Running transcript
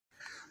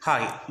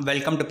Hi,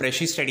 welcome to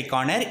Precious Study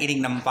Corner.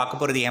 இன்னைக்கு நம்ம பார்க்க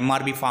போகிறது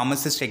MRB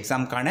Pharmacist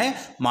எக்ஸாம்க்கான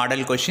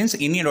மாடல் கொஷின்ஸ்.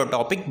 இன்னொரு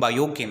டாபிக்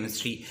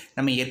பயோகெமிஸ்ட்ரி.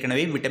 நம்ம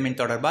ஏற்கனவே விட்டமின்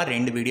தொடர்பாக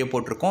 2 வீடியோ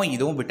போட்டிருக்கோம்.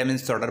 இதுவும்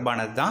விட்டமின்ஸ்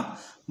தொடர்பானது தான்.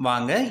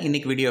 வாங்க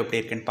இன்னைக்கு வீடியோ எப்படி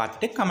இருக்குன்னு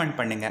பார்த்துட்டு கமெண்ட்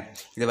பண்ணுங்கள்.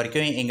 இது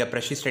வரைக்கும் எங்கள்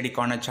Precious Study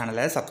Corner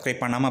சேனலை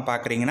சப்ஸ்கிரைப் பண்ணாமல்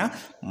பார்க்குறீங்கன்னா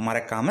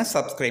மறக்காமல்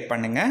சப்ஸ்கிரைப்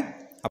பண்ணுங்கள்.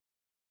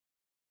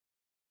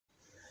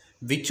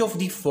 Which of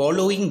the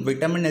following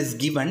vitamin is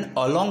given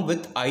along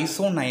with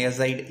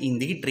isoniazid in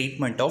the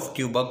treatment of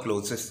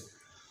tuberculosis?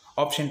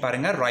 Option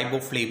பாருங்க,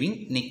 riboflavin,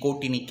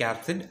 nicotinic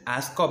acid,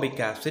 ascorbic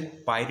acid,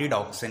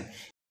 pyridoxine.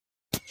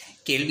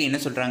 கேள்வி என்ன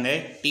சொல்கிறாங்க,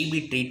 டிபி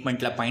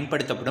ட்ரீட்மெண்ட்டில்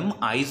பயன்படுத்தப்படும்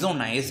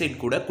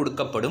ஐசோநயசைட் கூட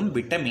கொடுக்கப்படும்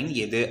விட்டமின்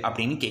எது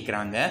அப்படின்னு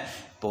கேட்குறாங்க.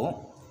 இப்போது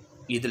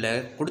இதில்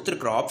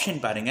கொடுத்துருக்குற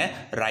ஆப்ஷன் பாருங்கள்,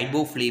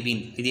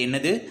 ரைபோஃப்ளேவின், இது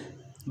என்னது,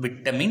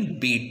 விட்டமின்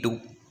B2.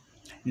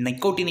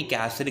 நிக்கோட்டினிக்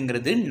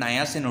ஆசிடுங்கிறது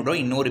நயாசினோட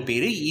இன்னொரு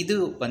பேர், இது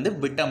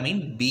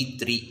விட்டமின்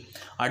B3.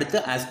 அடுத்து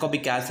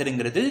ஆஸ்காபிக்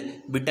ஆசிடுங்கிறது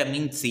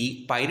vitamin C,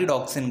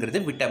 பைரிடாக்சின்ங்கிறது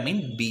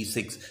vitamin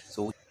B6.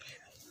 So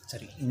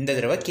சரி, இந்த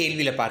தடவை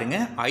கேள்வியில்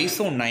பாருங்கள்,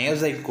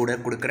 ஐசோநயசைட் கூட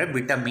கொடுக்குற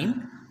vitamin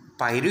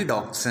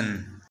pyridoxine.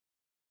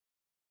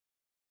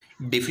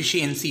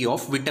 Deficiency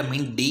of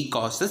vitamin D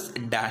causes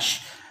dash.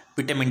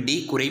 Vitamin D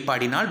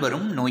குறைபாடினால்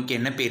வரும் நோய்க்கு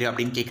என்ன பேர்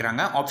அப்படின்னு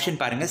கேட்குறாங்க.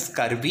 ஆப்ஷன் பாருங்கள்,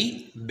 ஸ்கர்வி,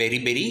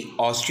 பெரிபெரி,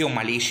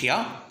 ஆஸ்ட்ரியோமலேஷியா,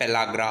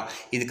 பெலாக்ரா.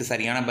 இதுக்கு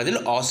சரியான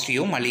பதில்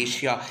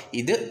ஆஸ்ட்ரியோமலேஷியா.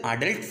 இது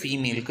அடல்ட்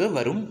ஃபீமேலுக்கு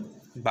வரும்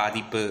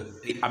பாதிப்பு.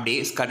 அப்படியே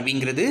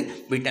ஸ்கர்விங்கிறது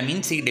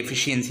விட்டமின் C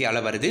டெஃபிஷியன்சியால்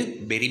வருது,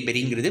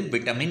 பெரிபெரிங்கிறது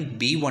விட்டமின்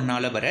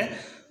B1ஆல் வர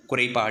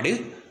குறைபாடு,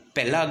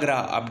 பெலாக்ரா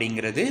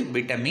அப்படிங்கிறது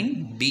விட்டமின்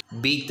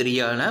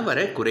B3ஆல்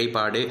வர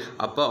குறைபாடு.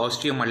 அப்போ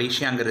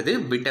ஆஸ்ட்ரியோமலேஷியாங்கிறது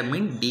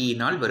விட்டமின்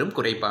Dனால் வரும்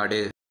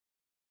குறைபாடு.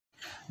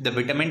 The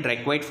vitamin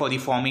required for the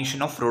formation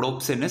of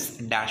rhodopsin is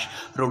dash.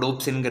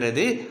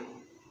 rhodopsinங்கிறது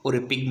ஒரு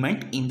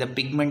பிக்மெண்ட். இந்த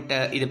பிக்மெண்ட்டை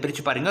இதை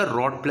பிரித்து பாருங்கள்,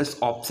 ராட் ப்ளஸ்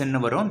ஆப்ஷன்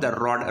வரும். இந்த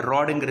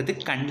ராடுங்கிறது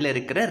கண்ணில்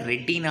இருக்கிற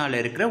ரெட்டினாவில்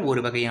இருக்கிற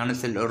ஒரு வகையான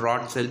செல்,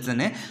 ராட்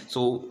செல்ஸ்ன்னு.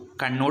 ஸோ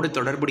கண்ணோடு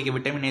தொடர்புடைய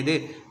விட்டமின் எது,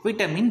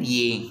 vitamin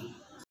A.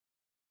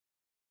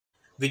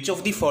 Which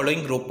of the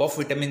following group of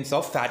vitamins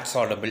of fat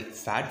soluble?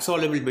 fat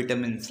soluble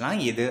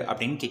vitaminsலாம் எது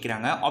அப்படின்னு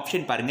கேட்குறாங்க.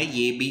 ஆப்ஷன் பாருங்கள்,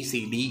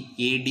 ABCD,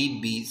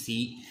 ADBC,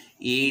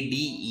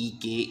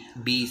 ADEK,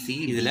 BC.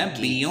 இதில்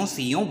பியும்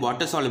சியும்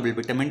வாட்டர் சாலபிள்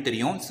விட்டமின்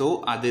தெரியும். ஸோ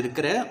அது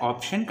இருக்கிற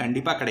ஆப்ஷன்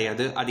கண்டிப்பாக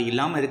கிடையாது. அது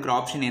இல்லாமல் இருக்கிற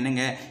ஆப்ஷன்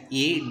என்னங்க,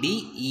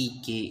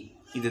 ADEK.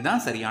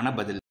 இதுதான் சரியான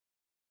பதில்.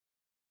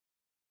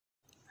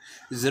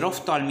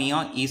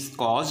 Xerophthalmia is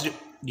caused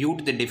due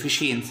to the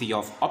deficiency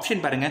of.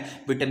 Option பாருங்கள்,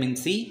 vitamin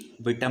C,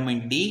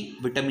 vitamin D,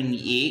 vitamin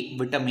A,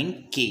 vitamin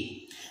K.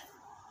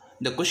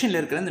 இந்த கொஷனில்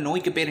இருக்கிற இந்த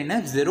நோய்க்கு பேர் என்ன,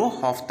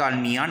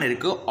 ஜெரோஆப்தால்மியான்னு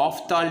இருக்குது.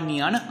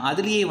 ஆப்தால்மியான்னு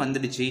அதுலேயே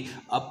வந்துடுச்சு.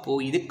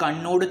 அப்போது இது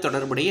கண்ணோடு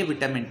தொடர்புடைய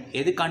விட்டமின்.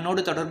 எது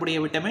கண்ணோடு தொடர்புடைய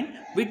vitamin,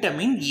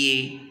 vitamin A.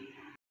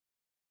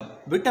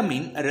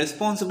 Vitamin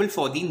responsible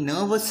for the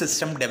nervous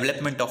system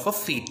development of a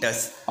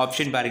foetus.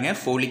 Option பாருங்கள்,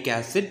 folic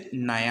acid,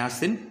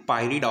 niacin,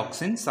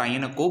 pyridoxine,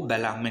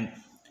 சயனோகோபலாமின்.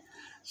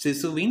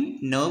 சிசுவின்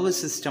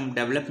nervous system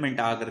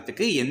development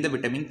ஆகிறதுக்கு எந்த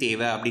விட்டமின்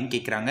தேவை அப்படின்னு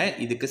கேட்குறாங்க.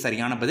 இதுக்கு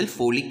சரியான பதில்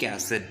folic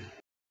acid.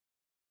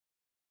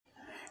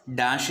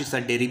 Dash is a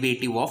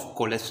derivative of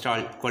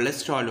cholesterol.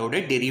 கொலஸ்ட்ராலோட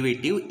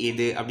derivative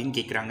எது அப்படின்னு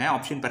கேட்குறாங்க.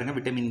 ஆப்ஷன் பாருங்கள்,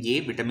 vitamin A,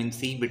 vitamin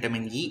C,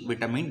 vitamin E,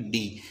 vitamin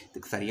D.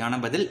 இதுக்கு சரியான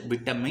பதில்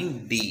விட்டமின்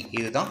D.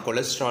 இதுதான்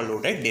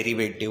கொலஸ்ட்ராலோட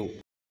derivative.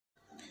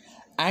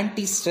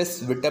 Anti stress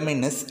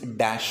vitamin is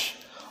dash.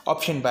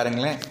 Option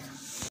பாருங்களேன்,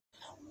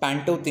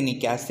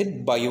 பேண்டோத்தினிக் ஆசிட்,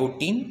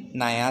 பயோட்டின்,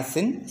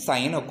 நயாசின்,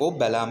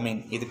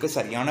 சயனோகோபலாமின். இதுக்கு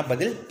சரியான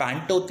பதில்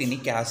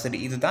பேண்டோத்தினிக் ஆசிட்.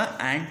 இதுதான்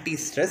anti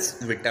stress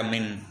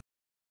vitamin.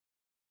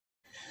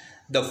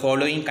 The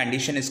following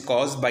condition is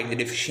caused by the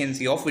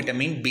deficiency of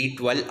vitamin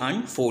B12 and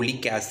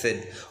folic acid.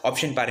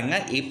 Option பாருங்க,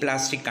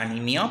 aplastic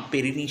anemia,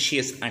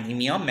 pernicious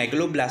anemia,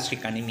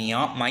 megaloblastic anemia,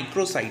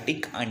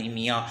 microcytic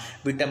anemia.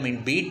 vitamin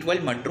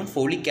B12 மற்றும்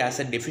folic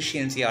acid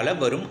deficiencyயால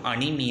வரும்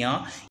anaemia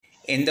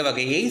எந்த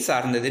வகையை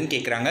சார்ந்ததுன்னு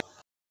கேட்குறாங்க.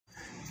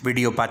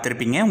 Video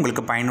பார்த்துருப்பீங்க,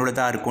 உங்களுக்கு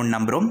பயனுள்ளதாக இருக்கும்னு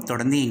நம்புகிறோம்.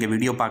 தொடர்ந்து எங்கள்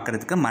வீடியோ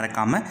பார்க்குறதுக்கு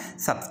மறக்காமல்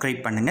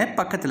சப்ஸ்கிரைப் பண்ணுங்கள்.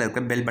 பக்கத்தில்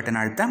இருக்க பெல் பட்டன்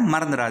அழுத்த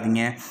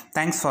மறந்துடாதீங்க.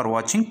 தேங்க்ஸ் ஃபார்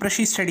வாட்சிங்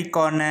Precious Study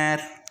Corner.